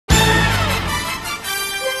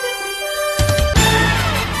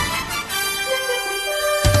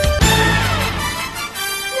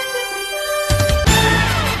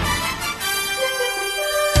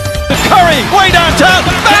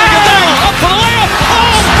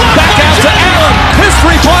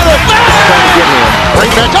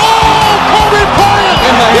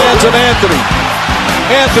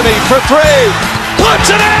Anthony for three. Puts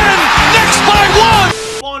it in. Knicks by one.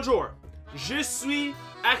 Bonjour. Je suis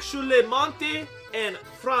actuellement en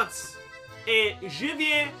France et je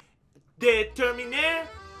viens de terminer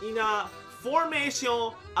une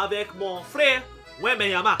formation avec mon frère.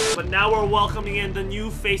 But now we're welcoming in the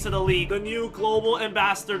new face of the league, the new global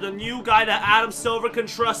ambassador, the new guy that Adam Silver can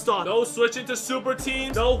trust on. No switching to super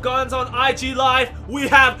teams, no guns on IG Live. We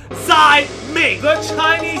have Zhai Ming, the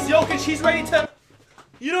Chinese Jokic. He's ready to...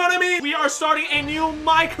 You know what I mean? We are starting a new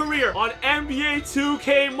My Career on NBA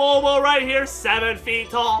 2K Mobile right here, 7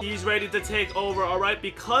 feet tall. He's ready to take over, all right?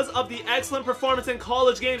 Because of the excellent performance in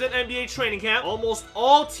college games and NBA training camp, almost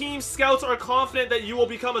all team scouts are confident that you will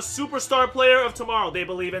become a superstar player of tomorrow. They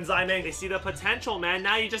believe in Zhai Ming. They see the potential, man.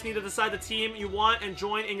 Now you just need to decide the team you want and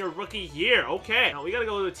join in your rookie year. Okay. Now we gotta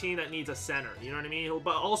go to a team that needs a center. You know what I mean?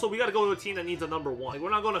 But also we gotta go to a team that needs a #1. Like,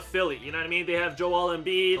 we're not going to Philly. You know what I mean? They have Joel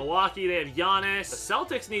Embiid. Milwaukee, they have Giannis.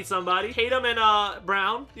 The Celtics need somebody. Tatum and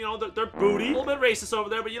Brown, you know, they're booty. A little bit racist over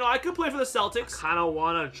there, but you know, I could play for the Celtics. I kind of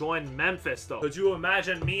want to join Memphis though. Could you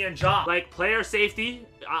imagine me and Ja? Like, player safety,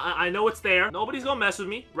 I know it's there. Nobody's gonna mess with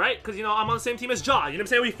me, right? Because, you know, I'm on the same team as Ja. You know what I'm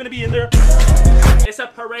saying? We finna be in there. It's a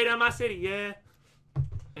parade in my city, yeah.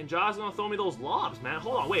 And Ja's gonna throw me those lobs, man.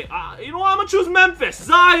 Hold on, wait. You know what? I'm gonna choose Memphis.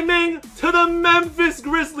 Zhai Ming to the Memphis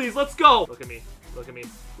Grizzlies. Let's go. Look at me. Look at me.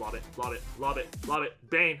 Lob it, lob it, lob it, lob it.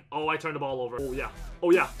 Bane. Oh, I turned the ball over. Oh, yeah. Oh,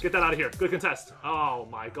 yeah. Get that out of here. Good contest. Oh,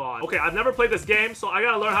 my God. Okay, I've never played this game, so I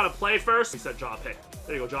gotta learn how to play first. He said Ja pick.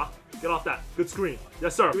 There you go, Ja. Get off that. Good screen.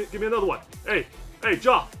 Yes, sir. Give me another one. Hey. Hey,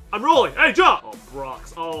 Ja. I'm rolling. Hey, Ja. Oh,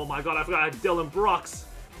 Brooks. Oh, my God. I forgot I had Dylan Brooks.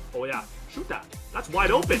 Oh, yeah. Shoot that. That's wide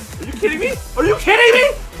open. Are you kidding me? Are you kidding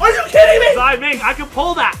me? Are you kidding me? Zhai Ming, I can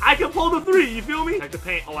pull that. I can pull the 3. You feel me? Check the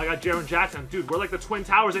paint. Oh, I got Jaren Jackson. Dude, we're like the Twin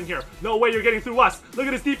Towers in here. No way you're getting through us. Look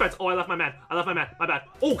at his defense. Oh, I left my man. I left my man. My bad.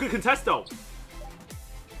 Oh, good contest, though.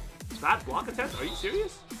 Bad block contest? Are you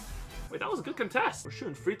serious? Wait, that was a good contest. We're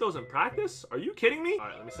shooting free throws in practice? Are you kidding me? All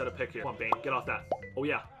right, let me set a pick here. Come on, Bane. Get off that. Oh,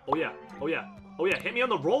 yeah. Oh, yeah. Oh, yeah. Oh, yeah. Hit me on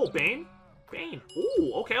the roll, Bane. Bane.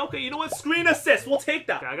 Ooh, okay, okay. You know what? Screen assist. We'll take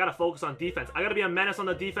that. Okay, I gotta focus on defense. I gotta be a menace on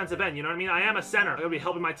the defensive end. You know what I mean? I am a center. I gotta be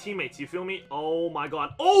helping my teammates. You feel me? Oh, my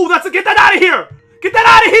God. Oh, that's a... Get that out of here! Get that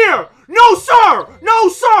out of here! No, sir! No,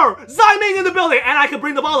 sir! Zhai Ming in the building! And I can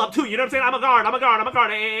bring the ball up, too. You know what I'm saying? I'm a guard. I'm a guard. I'm a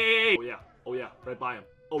guard. Hey, hey, hey. Oh, yeah. Oh, yeah. Right by him.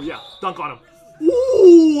 Oh, yeah. Dunk on him.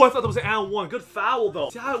 Ooh, I thought that was an and 1. Good foul, though.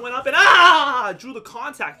 See how it went up and... drew the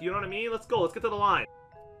contact. You know what I mean? Let's go. Let's get to the line.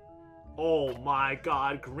 Oh my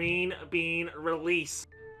God, green bean release.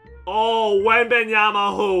 Oh,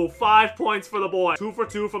 Wembenyama, 5 points for the boy. 2 for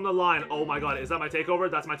 2 from the line. Oh my God, is that my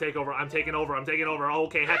takeover? That's my takeover. I'm taking over. I'm taking over.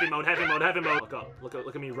 Okay, heavy mode, heavy mode, heavy mode. Look up.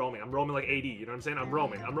 Look at me roaming. I'm roaming like AD. You know what I'm saying? I'm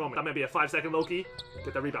roaming. I'm roaming. That might be a 5-second low key.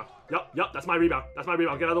 Get that rebound. Yup. That's my rebound. That's my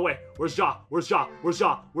rebound. Get out of the way. Where's Ja? Where's Ja? Where's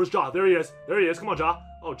Ja? Where's Ja? There he is. There he is. Come on, Ja.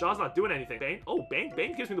 Oh, Ja's not doing anything. Bane. Oh, Bane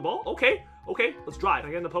gives me the ball. Okay. Okay. Let's drive. Can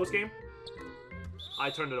I get in the post game? I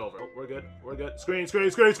turned it over. Oh, we're good. We're good. Screen, screen,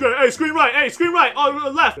 screen, screen. Hey, screen right. Hey, screen right. Oh,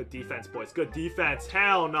 left. Good defense, boys. Good defense.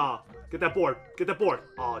 Hell nah. Get that board. Get that board.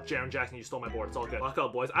 Oh, Jaren Jackson, you stole my board. It's all good. Lock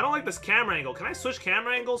up, boys. I don't like this camera angle. Can I switch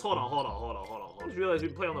camera angles? Hold on, hold on, hold on, hold on. I just realized we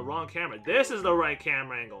play on the wrong camera. This is the right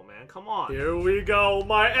camera angle, man. Come on. Here we go.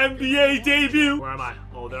 My NBA debut. Where am I?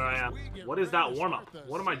 Oh, there I am. What is that warm-up?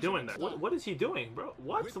 What am I doing there? What is he doing, bro?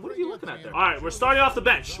 What is he looking at there? All right, we're starting off the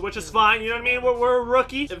bench, which is fine. You know what I mean? We're a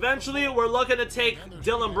rookie. Eventually, we're looking to take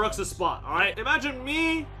Dylan Brooks' spot, all right? Imagine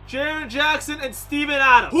me, Jaren Jackson, and Steven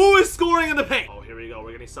Adams. Who is scoring in the paint? Oh, here we go.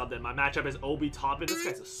 We're getting subbed in. My matchup is Obi Toppin. This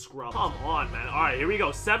guy's a scrub. Come on, man. All right, here we go.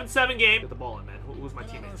 7-7 game. Get the ball in, man. Who's my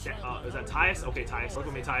teammate? Is that Tyus? Okay, Tyus. Look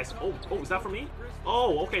at me, Tyus. Oh, is that for me?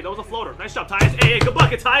 Oh, okay. That was a floater. Nice job, Tyus. Hey, good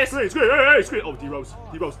bucket, Tyus. Screen. Hey, screen. Oh, D-Rose.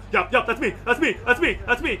 Yup. That's me.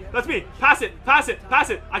 Pass it.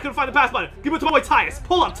 I couldn't find the pass button. Give it to my boy, Tyus.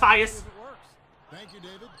 Pull up, Tyus. Thank you,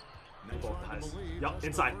 David. Yup,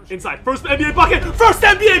 inside. First NBA bucket.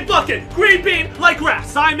 Green bean like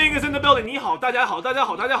grass. Zhai Ming is in the building. 你好，大家好。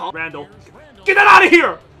Randall. Get that out of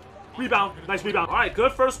here. Rebound. Nice rebound. All right,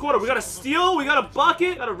 good first quarter. We got a steal. We got a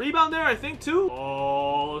bucket. Got a rebound there, I think, too.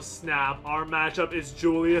 Oh, snap. Our matchup is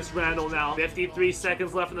Julius Randle now. 53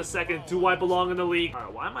 seconds left in the second. Do I belong in the league? All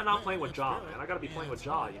right, why am I not playing with Ja, man? I got to be playing with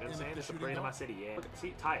Ja. You know what I'm saying? It's the brain of my city. Yeah. Look,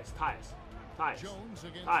 see, Tyus.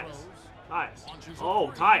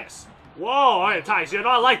 Oh, Tyus. Whoa, all right, Tyus, you're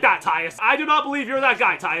not like that, Tyus. I do not believe you're that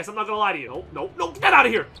guy, Tyus. I'm not gonna lie to you. No, get that out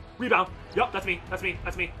of here. Rebound. Yup, that's me.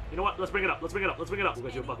 You know what? Let's bring it up. We'll get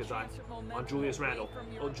you a bucket, Zhai. On Julius Randle.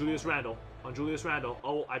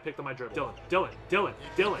 Oh, I picked up my dribble.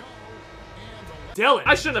 Dylan. Dylan.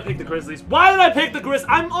 I shouldn't have picked the Grizzlies. Why did I pick the Grizzlies?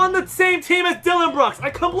 I'm on the same team as Dylan Brooks. I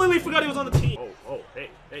completely forgot he was on the team. Oh, hey.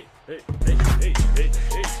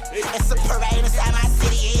 It's a parade inside my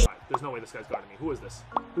city. Right, there's no way this guy's guarding me. Who is this?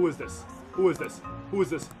 Who is this? Who is this? Who is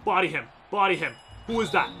this? Body him. Body him. Who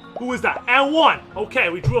is that? Who is that? And one. Okay,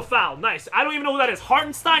 we drew a foul. Nice. I don't even know who that is.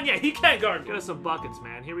 Hartenstein? Yeah, he can't guard. Get us some buckets,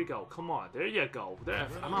 man. Here we go. Come on. There you go. There.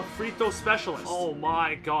 I'm a free throw specialist. Oh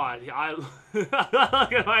my god. Yeah, look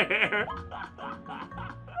at my hair.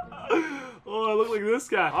 Oh, I look like this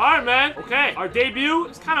guy. Alright, man. Okay, our debut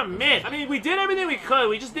is kind of mid. I mean, we did everything we could.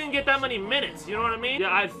 We just didn't get that many minutes. You know what I mean?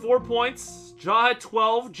 Yeah, I had 4 points. JefeZhai had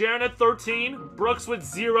 12. Jaren had 13. Brooks with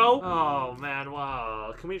 0. Oh, man.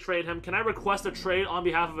 Wow. Can we trade him? Can I request a trade on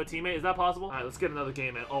behalf of a teammate? Is that possible? Alright, let's get another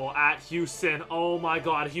game in. Oh, at Houston. Oh, my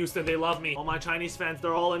God. Houston, they love me. All my Chinese fans,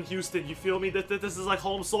 they're all in Houston. You feel me? This is like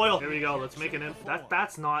home soil. Here we go. Let's make an inf.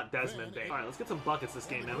 That's not Desmond Bay. Alright, let's get some buckets this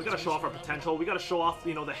game, man. We gotta show off our potential. We gotta show off,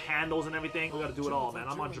 you know, the handles and everything. We gotta do it all, man.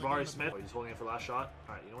 I'm on Jabari Smith. Oh, he's holding it for last shot.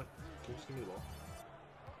 Alright, you know what? Can you just give me the ball?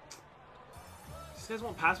 These guys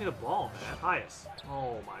won't pass me the ball, man. Tyus.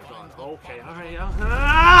 Oh my god. Okay, alright.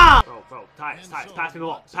 Bro, Tyus, pass me the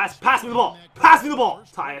ball. Pass me the ball. Pass me the ball.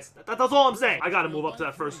 Tyus. That's all I'm saying. I gotta move up to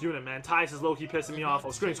that first unit, man. Tyus is low-key pissing me off.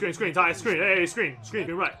 Oh, screen. Tyus, screen. Hey, screen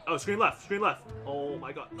right. Oh, screen left. Oh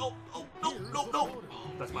my god. No. Oh,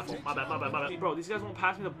 that's my fault. My bad. Bro, these guys won't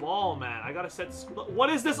pass me the ball, man. I gotta set.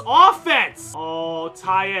 What is this offense? Oh,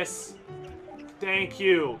 Tyus. Thank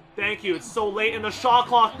you. It's so late in the shot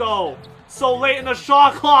clock, though. So late in the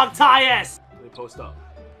shot clock, Tyus. Let me post up.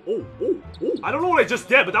 Oh. I don't know what I just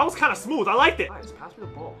did, but that was kind of smooth. I liked it. Tyus, pass me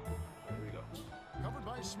the ball. Here we go. Covered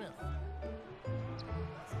by Smith.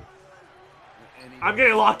 I'm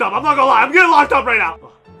getting locked up. I'm not gonna lie. I'm getting locked up right now.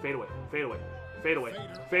 Oh, fade away.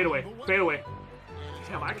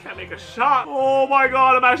 Damn, I can't make a shot. Oh my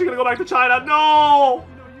god, I'm actually gonna go back to China. No!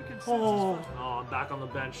 Oh, I'm back on the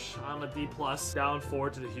bench. I'm a D+. Down 4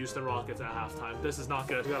 to the Houston Rockets at halftime. This is not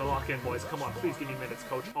good. We gotta lock in, boys. Come on, please give me minutes,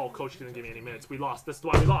 coach. Oh, coach didn't give me any minutes. We lost. This is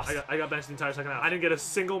why we lost. I got benched the entire second half. I didn't get a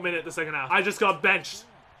single minute the second half. I just got benched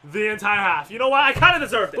the entire half. You know what? I kind of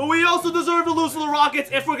deserved it. But we also deserve to lose to the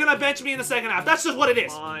Rockets if we're gonna bench me in the second half. That's just what it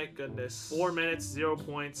is. My goodness. 4 minutes, 0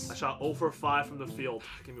 points. I shot 0 for 5 from the field.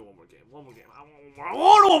 Give me one more game. I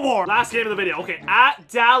want one more. Last game of the video. Okay, at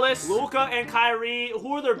Dallas, Luka and Kyrie.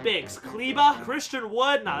 Who are their bigs? Kleba, Christian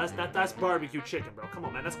Wood. Nah, that's barbecue chicken, bro. Come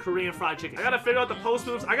on, man. That's Korean fried chicken. I gotta figure out the post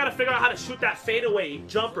moves. I gotta figure out how to shoot that fadeaway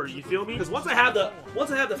jumper. You feel me? Because once I have the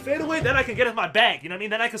fadeaway, then I can get in my bag. You know what I mean?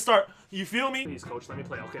 Then I can start. You feel me? Please, coach, let me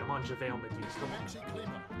play. Okay, I'm on JefeZhai on the Come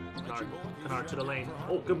on. Kennard to the lane.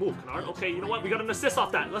 Oh, good move, Kennard. Okay, you know what? We got an assist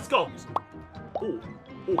off that. Let's go. Oh,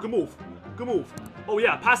 good move. Oh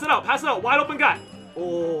yeah, pass it out, wide open guy.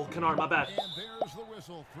 Oh, Kennard, my bad. And there's the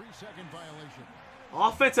whistle, 3-second violation.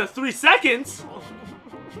 Offense at 3 seconds?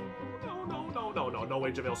 No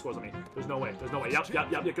way JefeZhai scores on me. There's no way. Yep,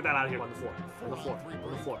 get that out of here. On the floor.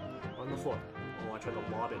 Oh, I tried to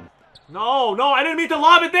lob it. No, I didn't mean to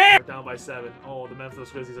lob it there! We're down by 7. Oh, the Memphis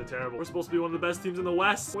Grizzlies are terrible. We're supposed to be one of the best teams in the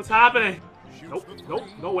West. What's happening? Nope,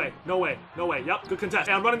 no way. Yup, good contest.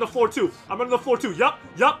 Hey, I'm running the floor too. Yup.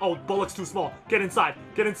 Oh, Bullock's too small. Get inside.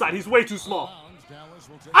 He's way too small.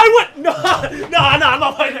 I went. No, I'm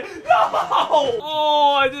not playing it. No.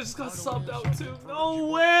 Oh, I just got subbed out too. No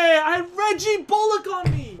way. I had Reggie Bullock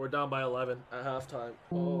on me. We're down by 11 at halftime.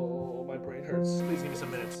 Oh, my brain hurts. Please give me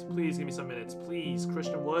some minutes. Please,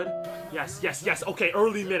 Christian Wood. Yes. Okay,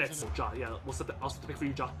 early minutes. Oh, Ja, yeah, I'll set the pick for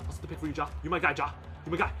you, Ja. You my guy, Ja.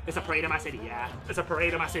 It's a parade in my city,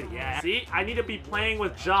 yeah. See, I need to be playing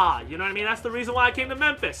with Ja. You know what I mean? That's the reason why I came to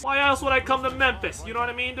Memphis. Why else would I come to Memphis? You know what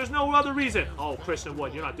I mean? There's no other reason. Oh, Christian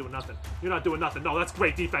Wood, you're not doing nothing. No, that's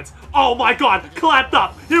great defense. Oh my God, clapped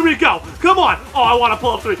up. Here we go. Come on. Oh, I want to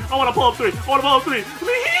pull up three.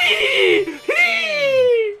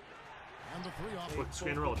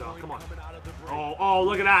 Screen roll, Ja. Come on. Oh,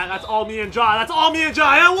 look at that. That's all me and Ja.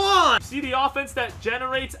 I won! See the offense that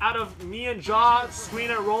generates out of me and Ja, screen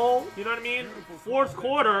and roll? You know what I mean? Fourth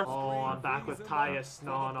quarter. Oh, I'm back with Tyus.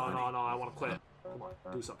 No. I want to quit. Come on.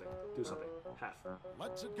 Do something. Half.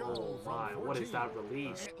 Oh my, what is that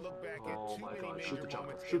release? Oh my god, shoot the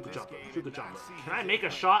jumper. Can I make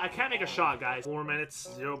a shot? I can't make a shot, guys. 4 minutes,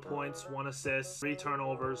 0 points, 1 assist, 3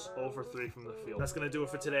 turnovers, 0 for 3 from the field. That's gonna do it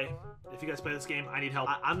for today. If you guys play this game, I need help.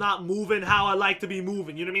 I'm not moving how I like to be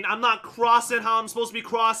moving, you know what I mean? I'm not crossing how I'm supposed to be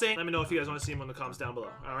crossing. Let me know if you guys want to see them in the comments down below.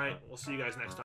 Alright, we'll see you guys next time.